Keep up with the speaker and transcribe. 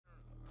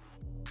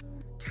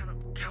Count up.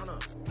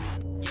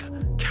 Yeah,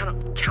 count up.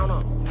 Count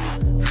up.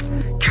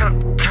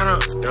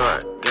 No,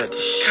 I got this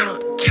shit.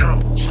 Count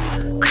up.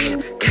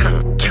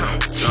 No,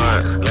 I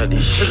got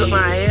this shit. Look at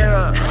my hair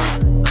up.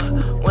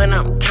 When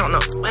I'm counting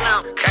up.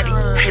 Got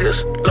these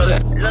haters. Look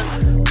at.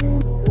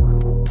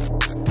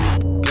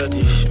 Got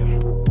this shit.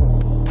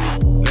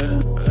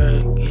 Gotta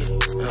get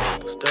it.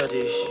 Start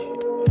this shit.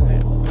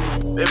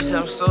 Baby say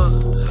I'm so.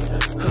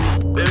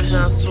 Baby say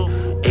I'm so.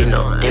 Ain't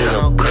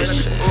no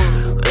question.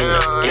 Ain't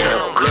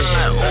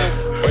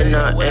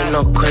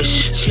no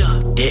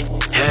question. They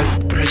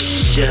have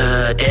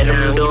pressure that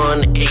I'm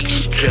doing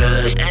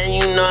extras, and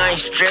you know I ain't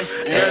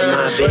stressing. And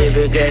my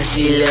baby girl,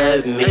 she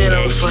love me,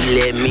 and she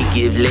let me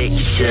give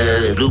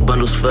lectures. Blue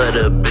bundles for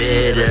the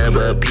better,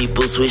 but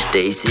people switch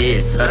they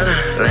says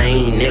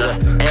lame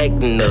nigga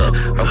acting up.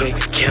 Okay,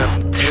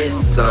 can't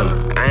test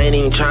something. I ain't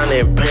even trying to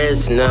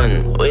impress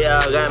none. We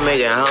all gotta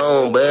make it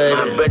home, but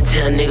my brother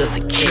tell niggas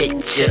to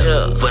catch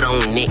up. But on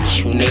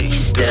next, you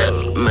next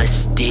up.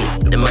 Musty,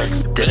 the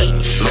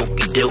mustard.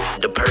 Smoky dope,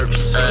 the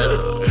purpose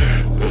up.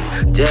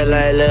 Just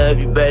like love,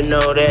 you better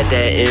know that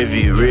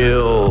envy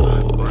real.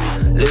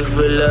 Look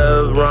for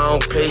love, wrong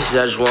places,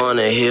 I just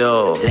wanna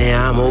heal. Say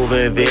I'm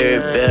moving very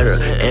better,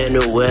 and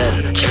the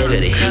weather, can't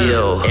let it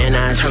heal. And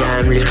I say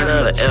I'm living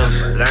forever,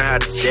 learn how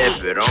to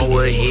step it on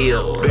what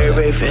hill.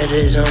 Very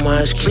feathers on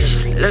my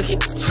skin, look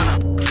it.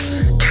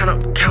 Count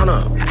up. Count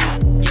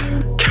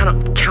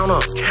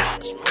up.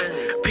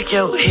 Pick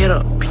your head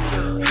up.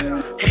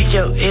 Pick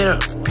your head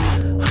up.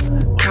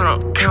 Count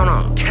up.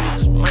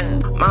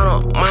 Mount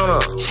up.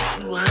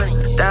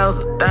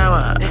 Thousand. Count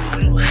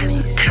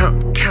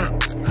up.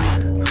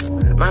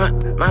 Mama.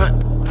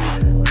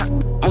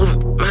 Move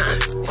it, man.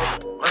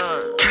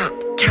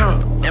 Count up.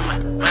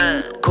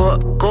 Go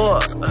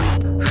up.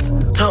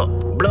 Talk,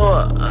 blow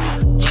up.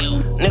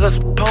 Niggas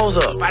pose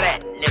up.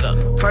 Fight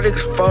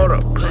niggas fold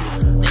up.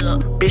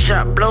 Bitch,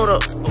 I blowed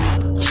up.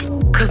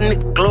 Cause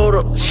nigga glowed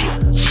up.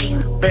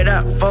 Bet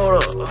that photo.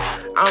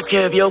 I don't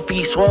care if your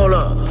feet swole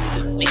up.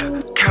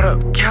 Count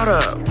up.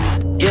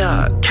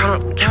 Yeah,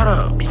 count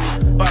up.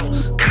 Bitch,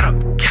 boss.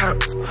 Count up.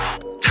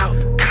 Count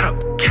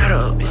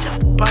up. Bitch,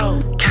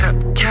 boss.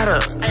 Count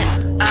up.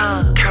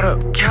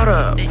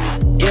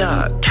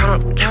 Yeah, count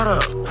up.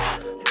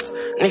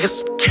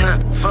 Niggas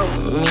cannot fuck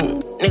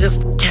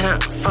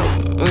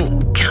me.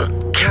 Count.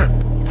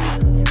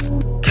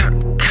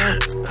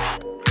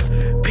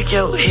 Pick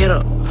your head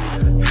up.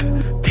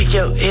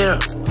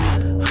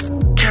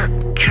 Count.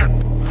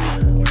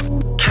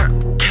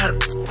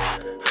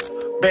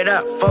 Bet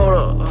that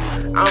photo.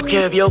 I don't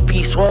care if your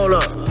feet swole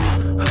up.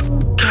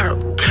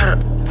 Count up.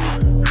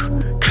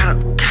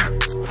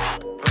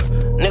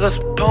 Niggas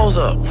pose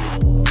up.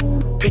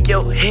 Pick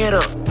your head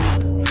up.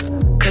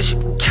 Cause you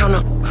count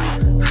up.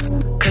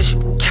 Cause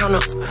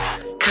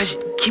you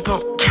keep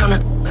on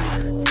counting.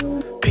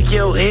 Pick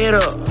your head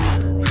up.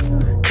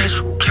 Cause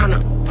you count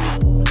up.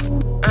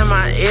 And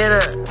my head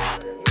up.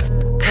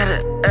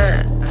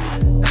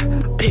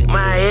 Pick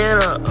my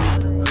head up.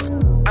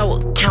 I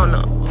will count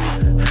up.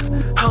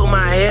 Hold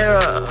my hair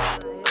up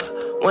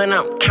when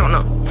I'm counting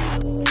up.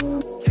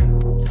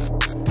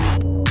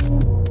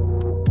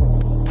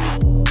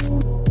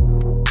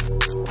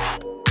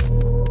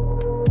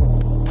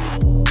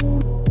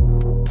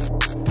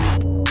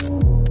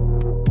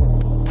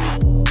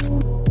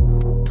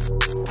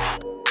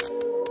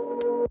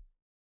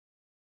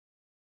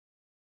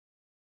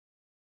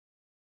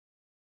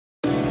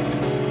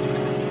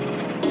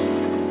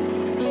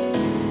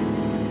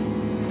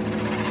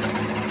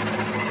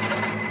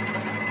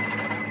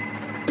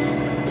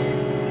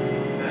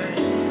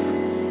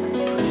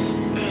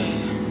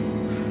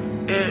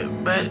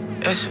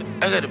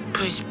 I gotta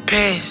push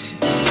past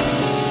it.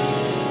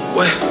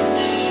 What?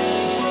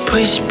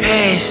 Push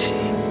past it.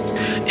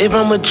 If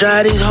I'ma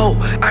drive this hoe,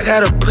 I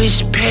gotta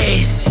push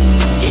past it.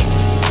 Yeah.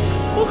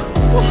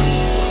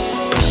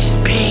 Push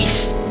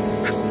past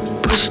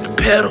it. Push the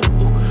pedal.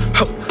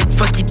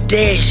 Fuck your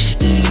dash.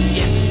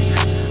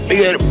 Yeah. We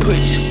gotta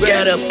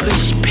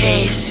push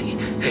past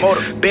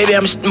it. Baby,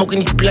 I'm smoking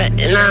these blunt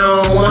and I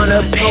don't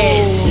wanna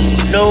pass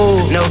it.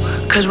 No,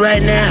 cause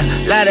right now,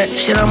 lot of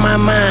shit on my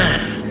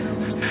mind.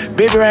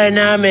 Baby, right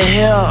now I'm in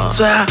hell,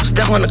 so I'm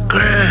stuck on the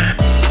grind.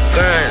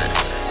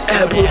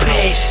 Apple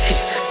pace,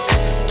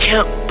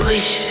 can't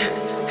push.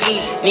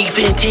 Nigga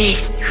finna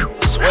taste,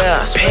 swear,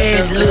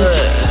 pass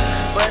look.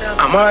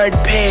 I'm already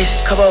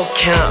past, couple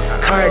count,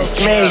 already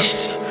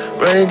smashed.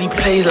 Running these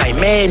plays like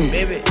Madden.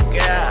 Hit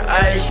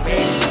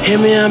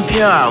me on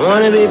pure, I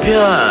wanna be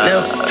pure.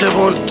 Never flip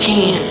on the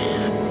king.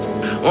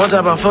 One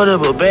time I fucked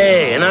up a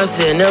bag, and I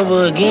said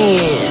never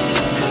again.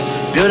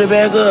 Build it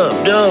back up,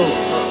 though.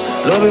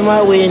 Lord be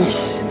my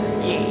witness,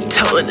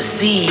 towing the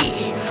sea,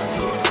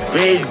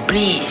 ready to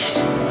bleed,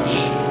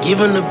 give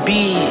him the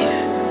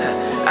bees.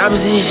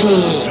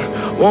 Opposition,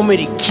 want me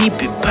to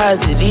keep it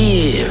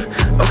positive.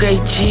 Okay,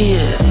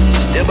 chill,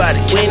 still about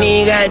to kill him. We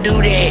ain't gotta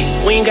do that,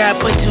 we ain't gotta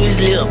put to his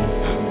lip.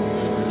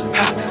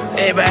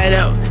 Everybody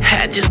know,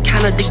 I just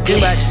kinda still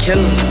about to kill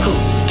him.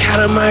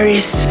 Count on my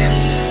wrist,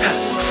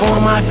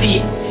 form my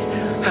feet,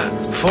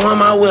 Foreign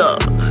my will,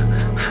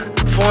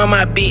 foreign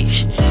my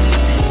bitch.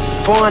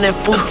 Foreign that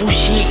foo-foo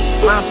shit,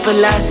 my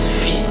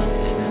philosophy.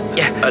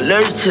 Yeah,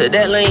 allergic to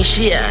that lame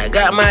shit. I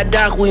got my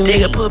doc with me.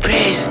 Nigga put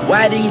past.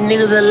 Why these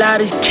niggas allow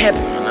this cap?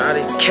 All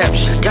this cap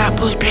shit. God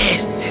push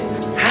past.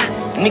 Huh?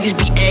 Niggas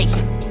be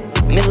acting.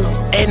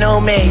 Nigga ain't no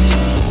magic.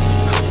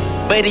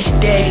 But it's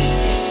steady.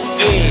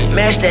 Yeah,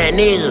 match that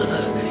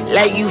nigga.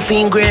 Like you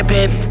fiend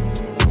grandpappy.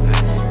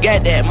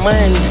 Got that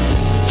money.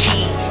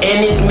 Cheese.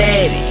 And it's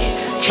mad.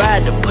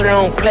 Tried to put it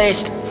on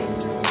plastic.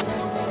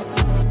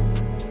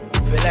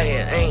 Feel like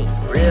it ain't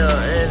real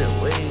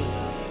anyway.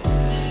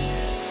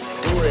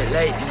 Do it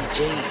like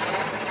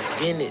DJs.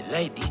 Spin it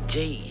like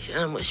DJs.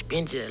 I'ma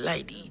spin it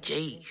like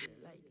DJs.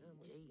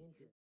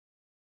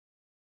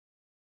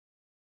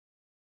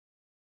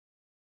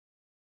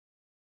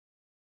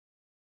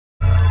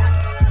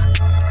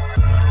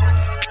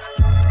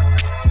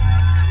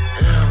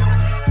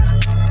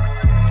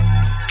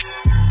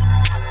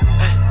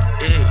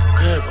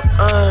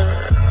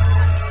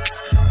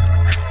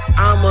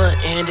 I'ma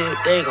end it,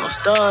 they gon'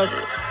 start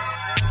it.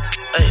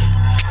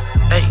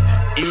 Hey,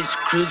 it's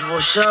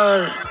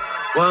CHRISDEFORCE.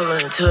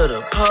 Walking into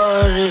the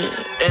party,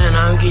 and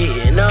I'm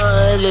getting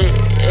gnarly.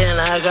 And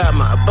I got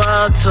my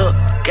bottle,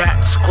 got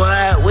the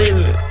squad with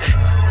me.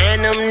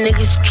 And them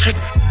niggas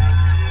trippin',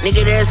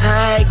 nigga, that's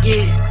how I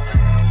get it.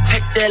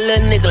 Take that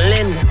little nigga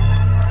Lennon.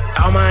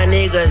 All my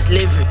niggas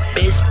living,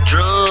 bitch,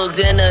 drugs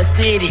in the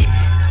city.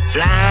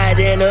 Fly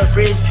in a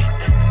frisbee.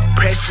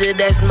 Pressure,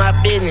 that's my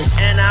business.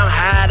 And I'm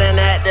hiding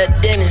at the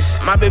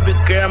dentist. My baby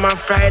girl, my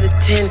flight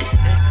attendant.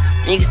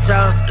 Niggas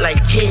soft like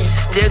kids.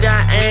 Still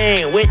got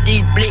aim with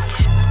these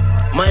blicks.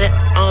 Money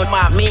on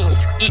my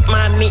means. Eat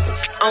my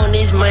meats on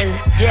this money.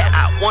 Yeah,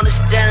 I wanna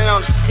stand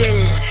on the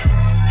ceiling.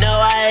 No,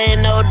 I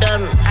ain't no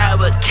dummy. I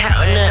was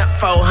counting up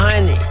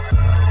 400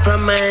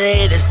 from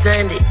Monday to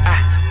Sunday.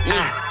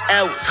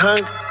 I was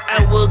hungry.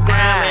 I was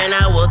grind and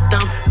I was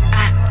thump.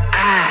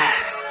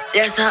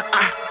 That's how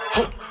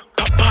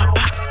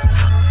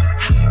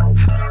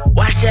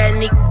watch that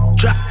nigga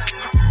drop,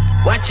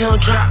 watch him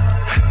drop.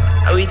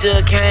 We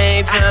just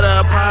came to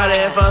the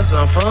party for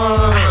some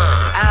fun.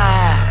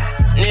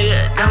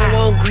 Nigga don't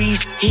want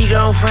grease, he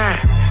gon' fry.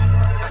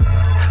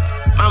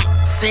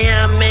 Mama say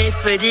I'm made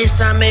for this,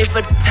 I'm made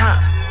for the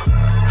top.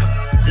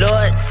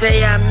 Lord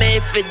say I'm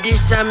made for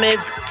this, I'm made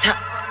for the top.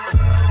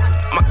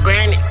 My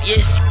granny,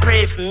 yeah, she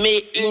pray for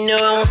me, you know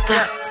I won't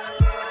stop.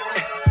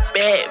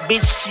 Bad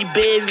bitch, she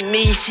baby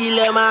me, she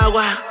love my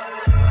wife.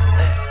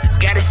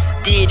 Gotta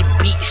steady the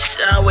beach,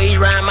 always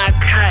ride my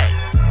kite.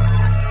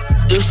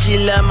 Do she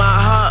love my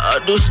heart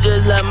or do she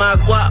just love my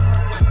guap?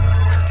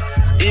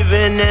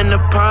 Even in the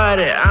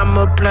party,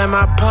 I'ma play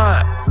my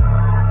part.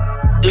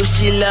 Do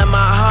she love my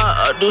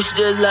heart or do she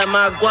just love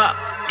my guap?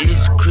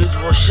 It's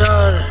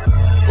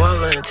CHRISDEFORCE,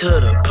 walking to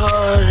the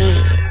party,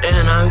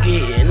 and I'm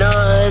getting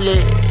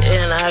gnarly.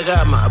 And I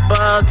got my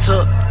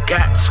bottle,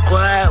 got the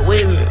squad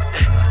with me.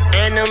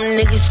 And them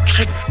niggas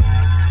trippin',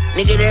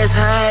 nigga, that's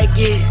how I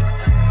get it.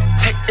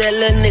 Take that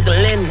little nigga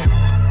Lennon.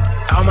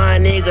 All my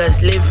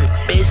niggas living,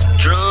 bitch,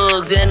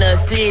 drugs in the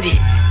city.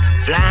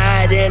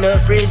 Fly in a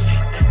frisbee.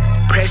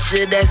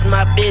 Pressure, that's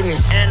my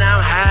business. And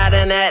I'm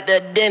hiding at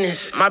the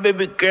dentist. My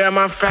baby girl,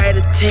 my flight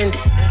attendant.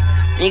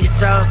 Niggas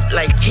soft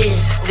like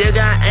kids. Still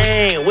got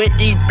aim with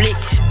these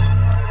blicks.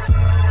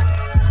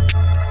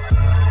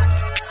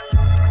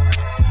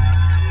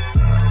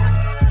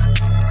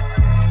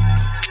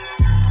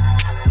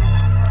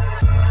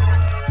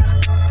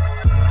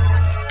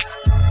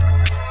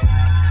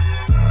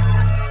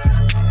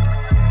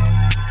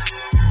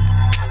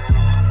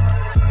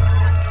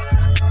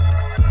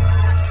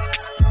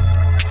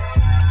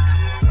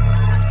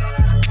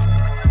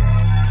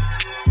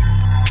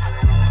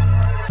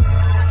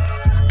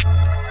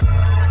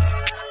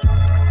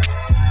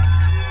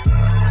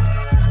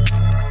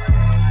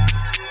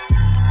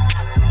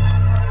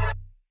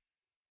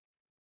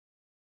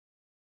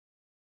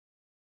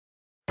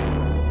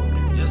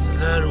 Just a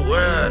little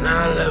world,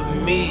 now love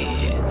me.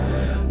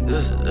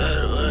 Just a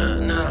little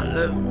world, now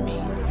love me.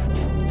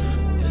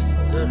 Just a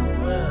little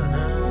world,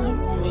 now love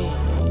me.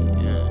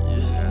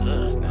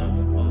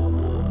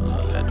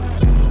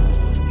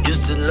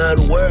 Just a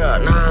little world,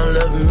 now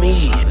love me.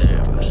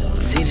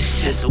 See the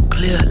shit so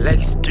clear like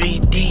it's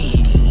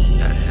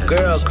 3D.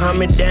 Girl, calm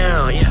me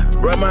down, yeah,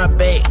 rub my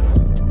back.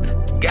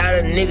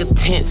 Got a nigga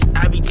tense,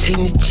 I be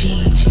taking the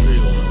cheese.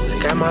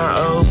 Got my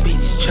old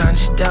bitch tryna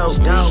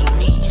stalk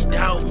me.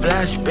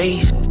 Fly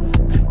space,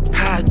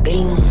 high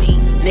thing.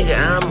 Nigga,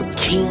 I'm a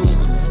king,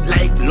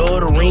 like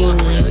Lord of the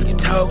Rings.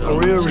 Talking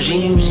real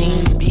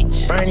regime,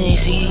 bitch. Burning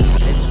seas.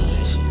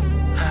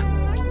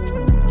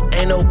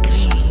 Ain't no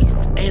please,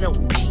 ain't no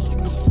peace.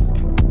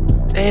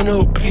 Ain't no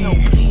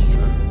please.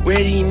 Where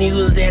these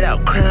niggas at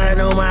out crying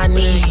on my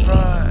knees?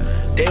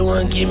 They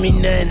wouldn't give me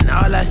nothing,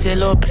 all I said,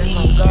 Lord,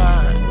 please.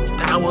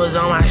 I was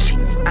on my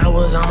shit, I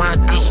was on my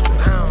dick.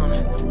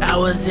 I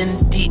was in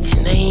the ditch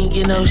and they ain't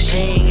get no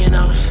shit.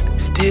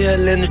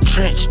 still in the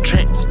trench.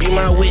 Be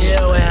my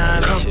witness.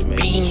 Come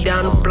beating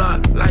down the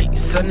block like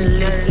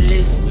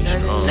Sunless.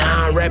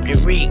 Now I'm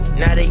rapping Rick,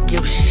 now they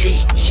give a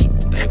shit.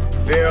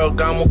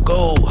 Ferragamo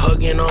gold,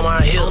 hugging on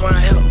my hip.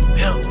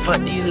 Fuck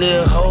these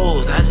little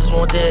hoes, I just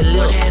want that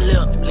lip.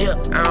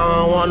 I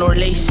don't want no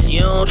relation,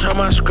 you don't try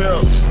my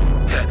scrubs.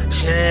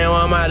 She ain't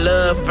want my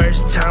love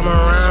first time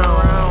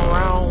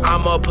around.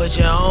 I'ma put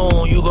you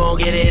on, you gon'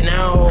 get it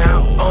now.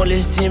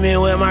 Only see me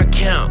with my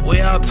count,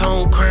 without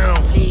tone crown.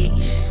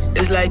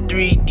 It's like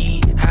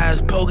 3D,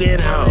 eyes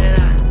poking out.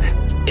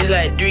 It's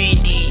like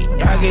 3D,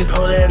 pockets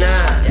pulling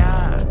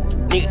out.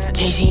 Nigga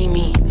can't see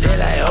me, they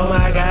like, oh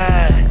my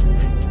god.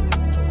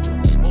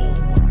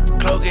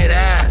 Cloak it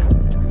out,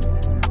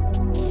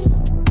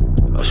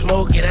 or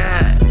smoke it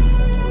out.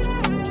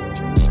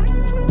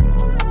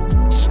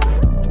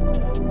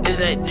 It's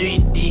like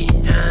 3D,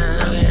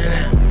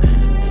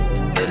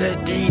 it's like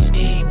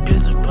 3D,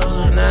 pistol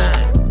pulling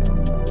out.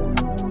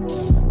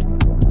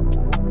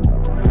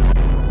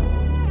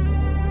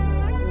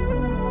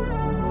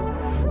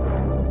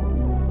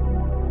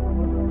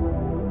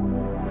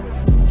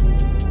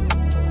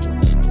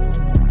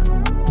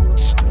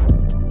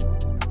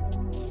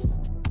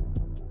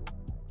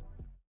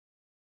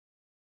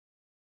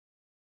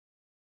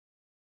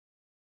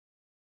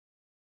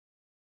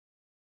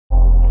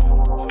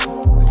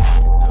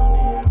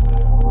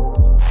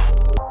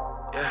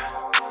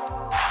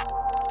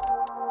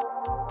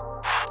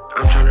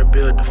 I'm tryna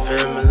build a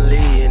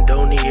family and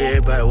don't need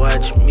everybody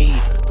watching me.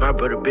 My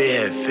brother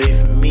Bear had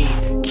faith in me.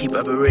 Keep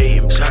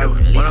operating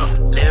privately.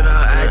 Live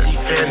out IG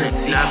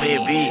fantasy. Not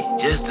baby,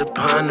 just a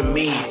ponder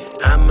me.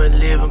 I'ma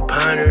live and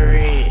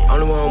pondering.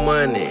 Only want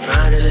money,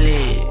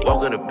 finally.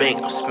 Walk in the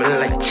bank, I'm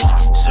smelling like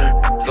cheats. Sir,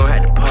 you gon'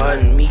 have to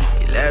pardon me.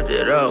 He laughed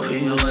it off, he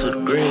used to the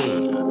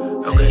green.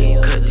 Okay,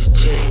 cut this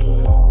check.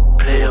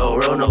 Play a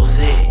role, no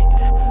set.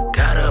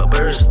 Got a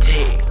burst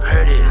tick.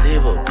 Heard it,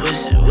 live a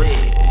pussy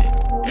wet.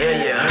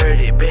 Yeah, you heard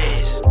it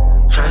best.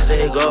 Tryna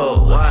say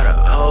gold, why the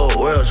whole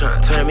world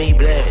tryna turn me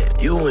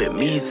black? You and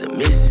me's a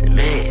missing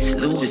match.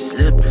 Louis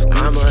slippers,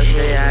 mama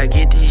say I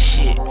get this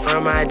shit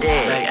from my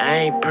dad. Like I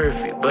ain't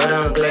perfect, but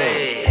I'm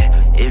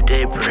glad. If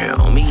they pray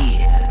on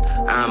me,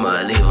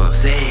 I'ma leave them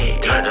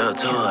sad. Turned up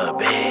to a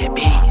bad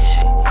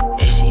bitch,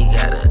 and she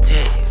got a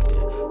text.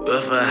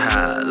 But for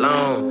how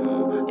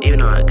long? Even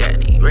though I got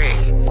these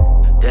racks,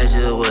 that's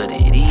just what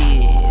it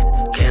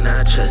is. Can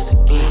I trust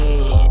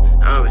again?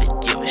 I don't really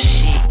give a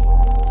shit.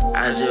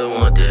 I just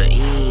want the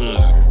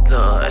end.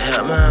 Lord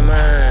help my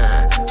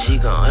mind. She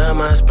gon' help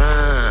my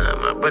spine.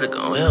 My brother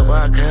gon' help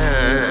our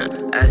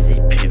kind. I see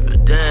people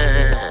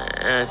dying.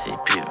 I see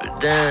people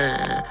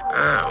dying.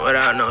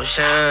 Without no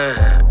shine.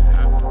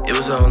 It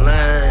was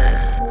online.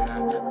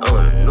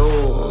 On the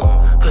news.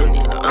 Putting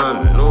it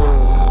on the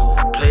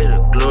news. Play the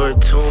glory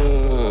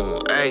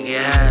tune. I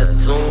get high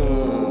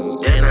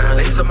soon. Then I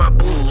lace up my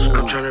boots.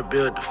 I'm tryna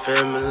build a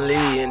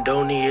family and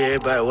don't need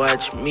everybody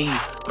watching me.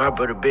 My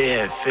brother Bear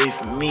had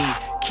faith in me.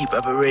 Keep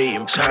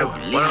operating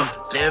privately.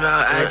 Live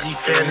out IG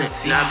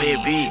fantasy. Not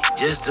baby,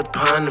 just a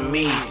ponder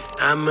me.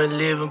 I'ma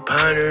live and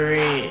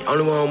pondering.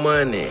 Only want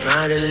money,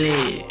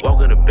 finally.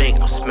 Walk in the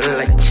bank, I'm smelling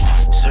like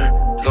cheats. Sir,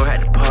 you gon'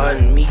 have to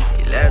pardon me.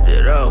 He laughed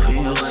it off, he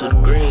used to the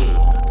green.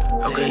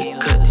 Okay,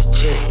 cut this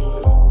check.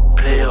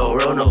 Play a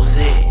role, no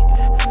set.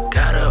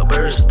 Got a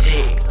burst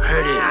tick.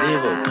 Heard it,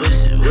 live a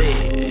pussy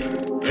wet.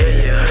 Yeah,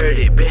 you heard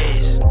it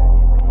best.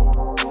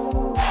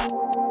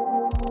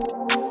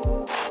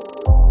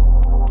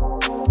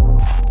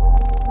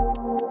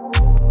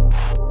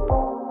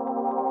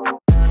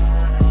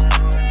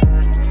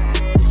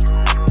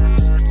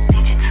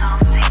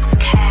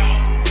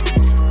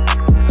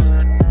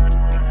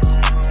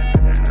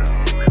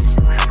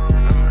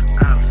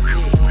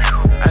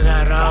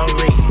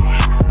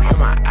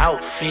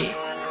 Outfit,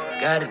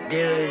 gotta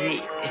deal with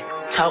it.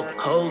 Talk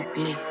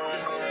holy,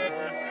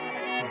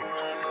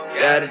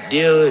 gotta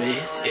deal with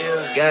it.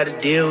 Gotta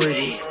deal with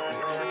it.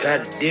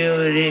 Gotta deal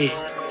with it.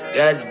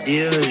 Gotta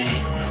deal with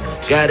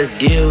it. Gotta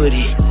deal with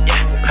it.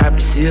 Yeah, poppin'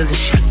 seals and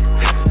shit.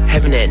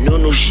 Having that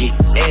new shit.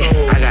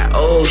 I got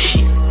old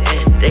shit.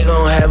 They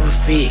gon' have a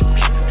fit.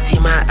 See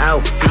my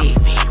outfit.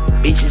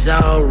 Bitches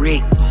all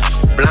rigged.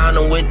 Blind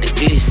them with the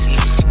glitz.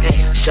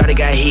 Shawty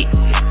got hit.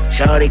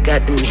 Shawty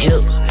got them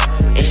hips.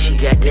 And she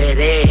got that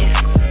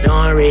ass, know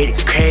I'm ready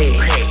to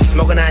crash.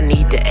 Smoking, I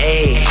need the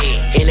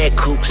ash. In that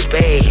coupe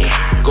spade,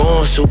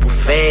 going super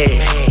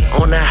fast.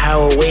 On the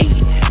highway,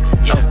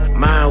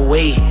 my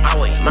way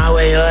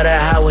or the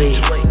highway.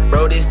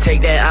 Bro, just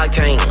take that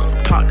octane,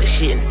 park the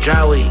shit in the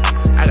driveway.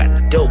 I got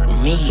the dope with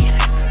me,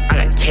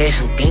 I got cash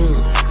and beans.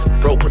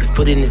 Bro, put his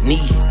foot in his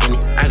knee, and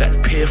I got the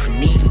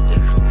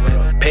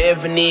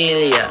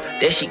paraphernalia.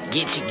 That shit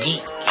get you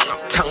geek.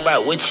 Talking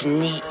about what you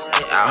need,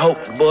 I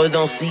hope the boys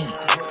don't see.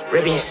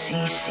 Reppin'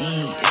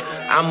 CC,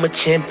 I'm a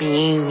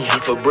champion.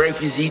 For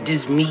breakfast, eat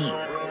this meat.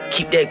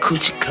 Keep that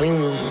coochie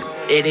clean.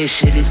 Yeah, that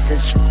shit is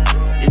essential.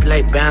 It's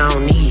like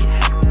bounty.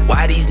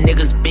 Why these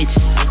niggas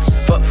bitches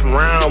fuck from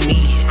around me?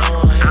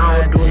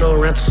 I don't do no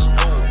rentals.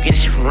 Get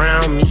shit from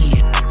around me.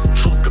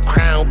 Truth the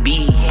crown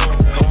B.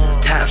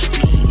 top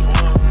speed.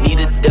 Need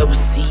a double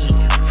C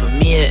for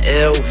me and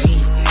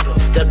LV.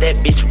 Stuff that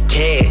bitch with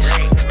cash,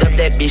 stuff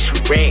that bitch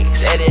with racks.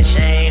 Said that she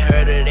ain't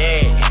heard of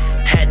that.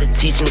 Had to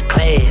teach him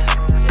class.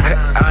 I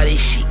got all this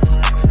shit.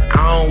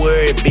 I don't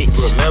worry, bitch.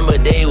 Remember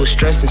they was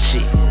stressing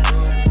shit.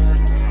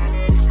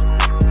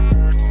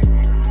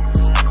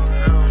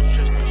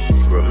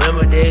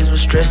 Remember days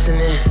was stressing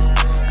it.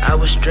 I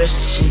was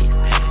stressing shit.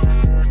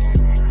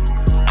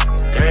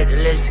 Learned the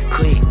lesson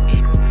quick.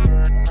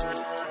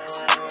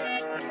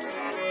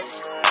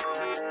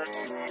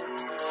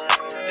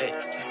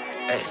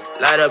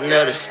 Light up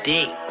another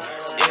stick.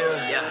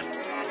 Yeah.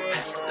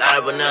 Light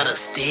up another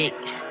stick.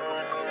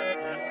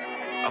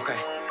 Okay.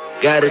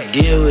 Gotta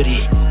deal with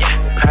it.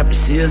 Yeah. Poppin'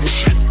 seals and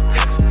shit.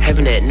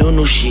 Having that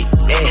new shit.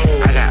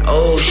 Yeah. I got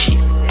old shit.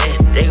 Yeah.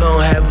 They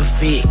gon' have a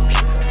fit.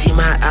 See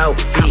my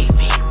outfit.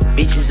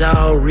 Bitches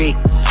all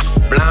rigged.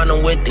 Blind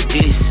them with the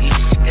glitz.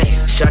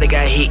 Shawty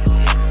got hit.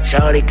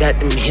 Shawty got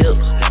them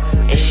hips.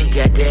 And she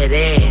got that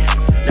ass.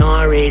 No,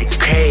 I'm ready to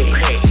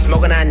crash.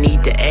 Smoking, I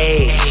need the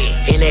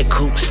ash. In that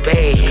coupe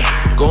spade.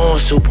 Going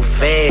super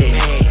fast.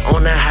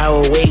 On the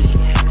highway.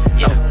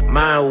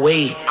 My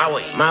way.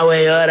 My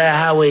way or the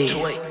highway.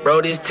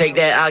 Bro, just take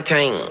that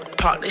octane.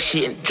 Park the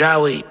shit in the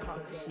driveway.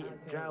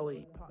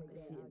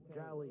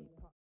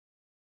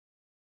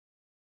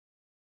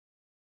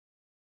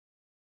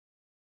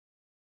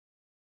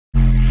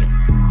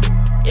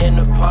 In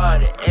the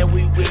party, and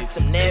we with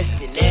some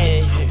nasty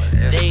days.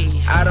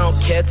 I don't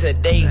care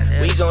today,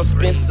 we gon'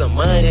 spend some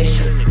money. Days,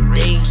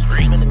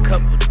 it's been a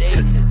couple days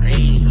since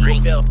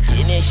niggas felt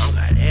in that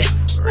shit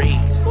for real.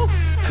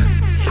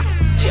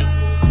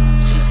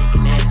 She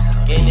taking ass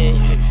all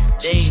day.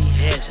 She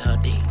ass all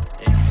day.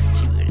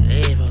 She with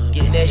it ever.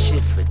 Getting that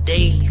shit for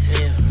days.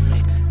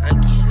 I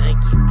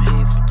getting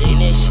paid for days.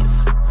 That shit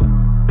for.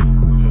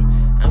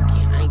 I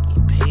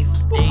getting paid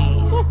for days.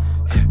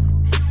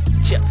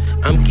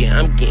 I'm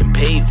getting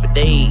paid for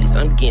days.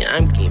 I'm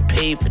getting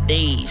paid for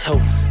days. Ho,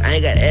 I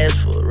ain't got to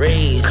ask for a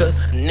raise. Cause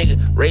a nigga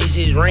raised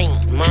his ring.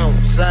 Mom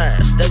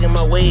side stuck in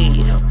my way.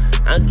 Ho,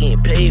 I'm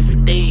getting paid for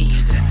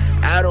days.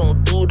 I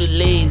don't do the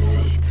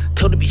lazy.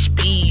 Told her be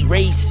speed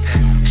racing.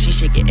 She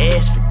shake your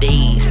ass for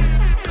days.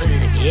 Put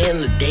it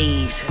in the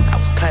days. I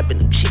was clapping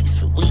them cheeks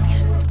for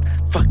weeks.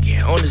 Fuck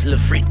yeah, on this little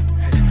freak.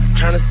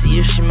 Tryna see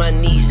if she my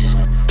niece.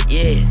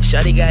 Yeah,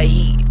 shawty got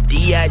heat.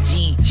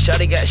 D.I.G.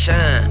 Shawty got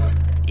shine.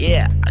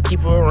 Yeah, I keep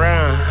her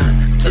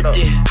around. Dip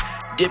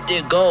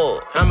that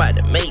gold. I'm about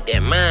to make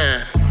that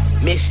mine.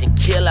 Mission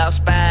kill out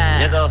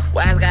spy. Nigga,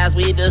 wise guys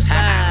with the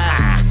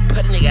spies.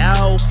 Put a nigga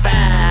on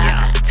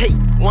fire. Take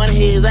one of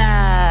his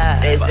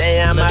eyes. They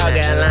say I'm out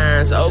got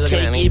lines.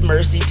 Okay, give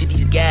mercy to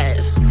these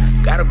guys.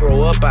 Gotta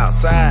grow up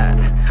outside.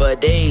 For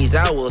days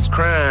I was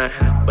crying,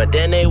 but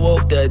then they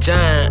woke the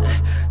giant.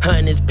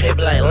 Hunting this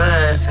paper like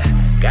lines.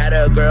 Got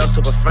a girl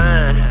super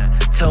fine.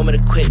 Told me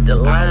to quit the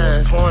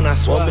lines. Porn, I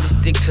swore me to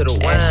stick to the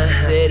wine. She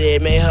said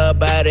it made her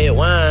buy that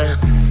wine.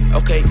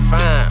 Okay,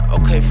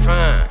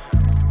 fine.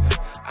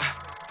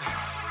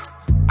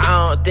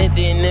 I don't think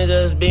these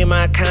niggas be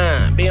my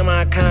kind,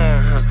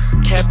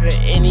 Capping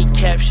any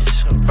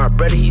captions. My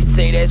brother, he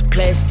say that's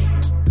plastic.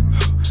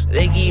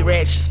 They get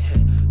ratchet.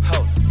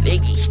 They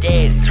get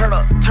steady. Turn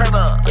up.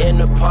 In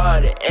the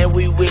party, and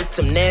we with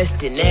some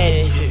nasty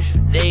days.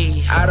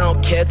 I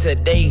don't care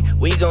today,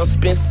 we gon'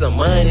 spend some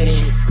money.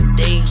 For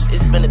days.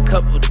 It's been a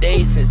couple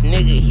days since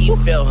nigga he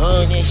felt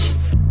hungry.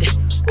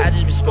 I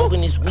just been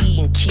smoking this weed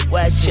and keep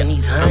watching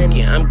these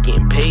honeys. I'm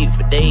getting paid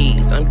for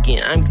days. I'm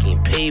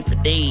getting paid for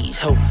days.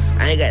 Ho,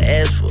 I ain't gotta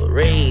ask for a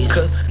raise.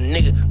 Cause a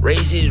nigga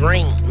raised his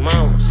ring.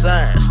 Mom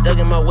side stuck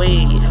in my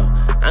way. Ho,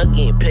 I'm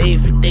getting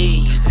paid for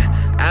days.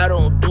 I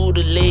don't do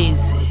the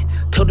lazy.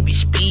 Told her be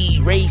speed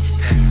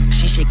racing.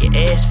 She shake your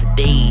ass for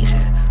days.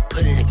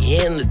 Put a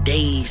nigga in the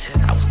days.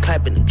 I was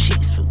clapping them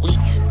cheeks for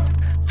weeks.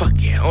 Fuck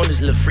yeah, on this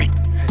little freak.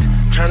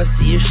 Tryna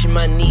see if she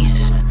my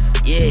niece.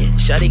 Yeah,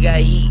 shawty got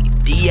heat.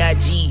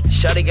 D.I.G.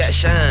 Shawty got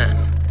shine.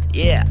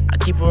 Yeah, I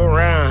keep her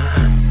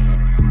around.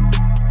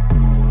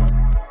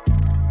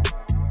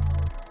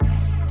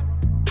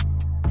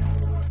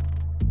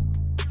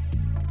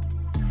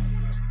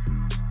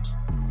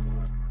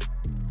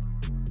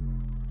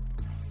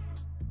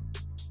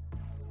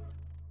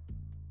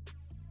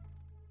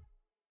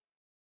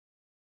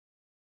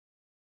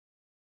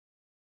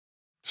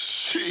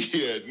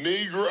 Shit,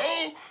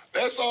 Negro,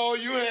 that's all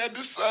you had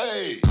to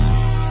say.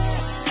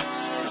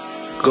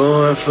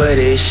 Going for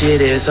this shit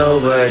is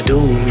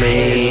overdue,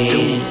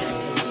 man.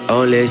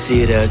 Oh, let's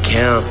see the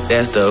count,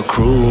 that's the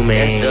crew,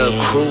 man.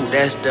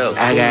 That's the crew.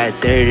 I got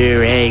 30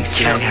 racks,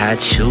 I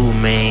got you,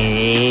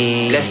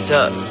 man. Let's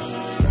up.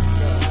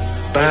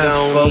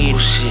 Bifocal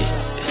shit.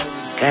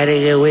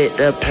 Gotta get with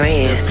the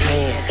plan.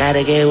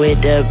 Gotta get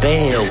with the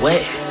band. The what?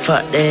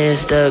 Fuck the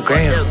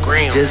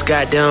Instagram. Just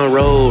got down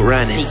road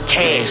running.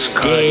 Cash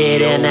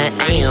dead in the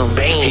AM.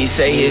 He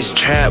say his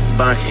trap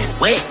bunking.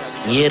 What?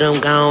 Get him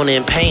gone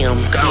and pay him.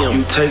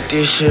 You take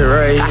this shit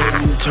right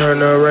here, you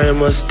turn around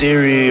my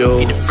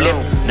stereo.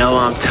 No,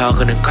 I'm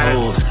talking to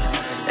codes,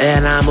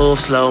 and I move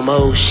slow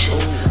motion.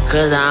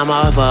 cause I'm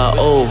off a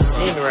O.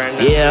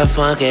 Yeah,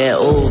 funky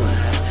O.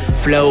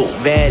 Float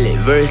valid,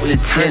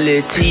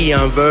 versatility,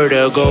 I'm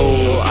vertigo.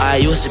 I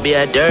used to be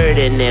a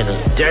dirty nigga,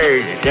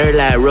 dirt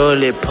like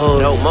roly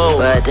poly.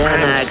 But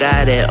then I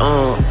got it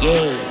on,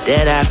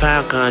 then I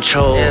found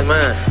control.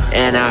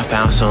 And I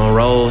found some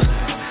rolls,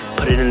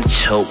 put it in the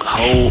choke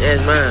hold.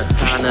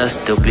 Found a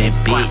stupid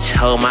bitch,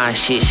 hold my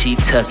shit, she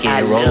tuck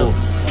and roll.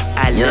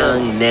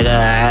 Young nigga,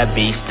 I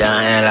be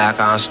stunning like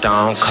I'm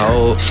stone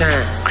cold.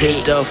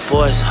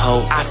 CHRISDEFORCE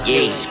hoe,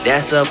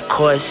 that's of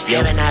course,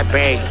 yeah. I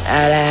break,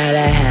 la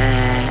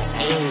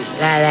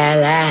la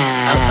la,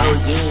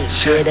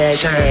 shit that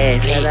cash,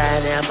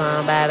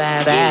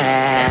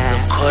 that's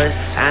of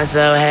course. I'm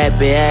so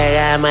happy I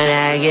got money,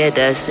 I get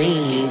to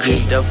sing.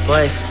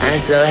 CHRISDEFORCE, I'm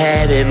so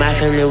happy my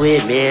family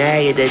with me,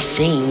 I get to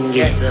sing.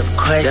 Yes, of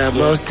course. The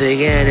most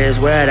again is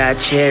what I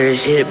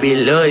cherish, it be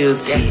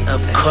loyalty. Yes,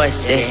 of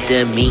course. That's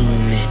the meaning.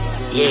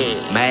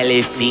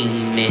 Miley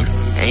fiendin',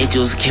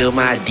 angels kill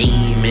my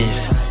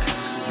demons,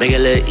 make it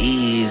look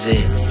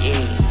easy.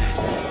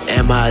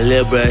 And my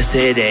little brother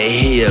said that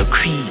he a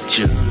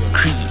creature.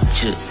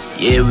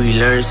 Yeah, we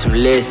learned some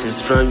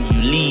lessons from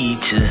you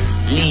leeches.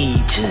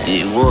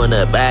 You want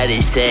a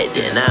body set,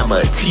 then I'm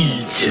a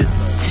teacher.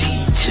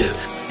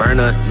 Burn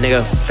a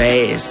nigga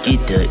fast, get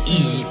the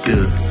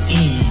eater.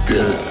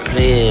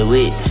 Playing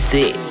with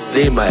sick,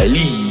 they might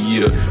leave.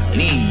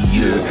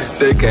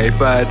 They can't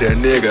find a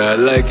nigga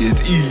like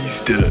it's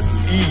Easter.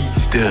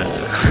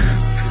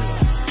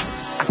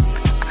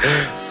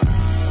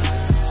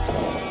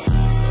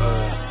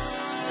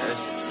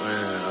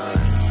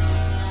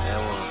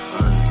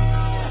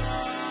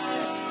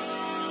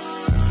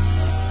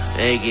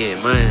 They get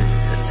money,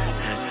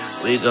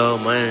 we go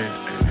money,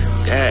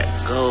 got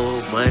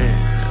gold money,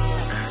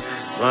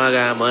 Mom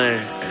got money,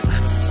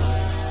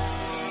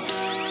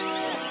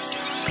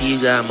 P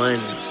got money,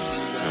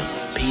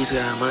 P's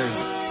got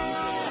money.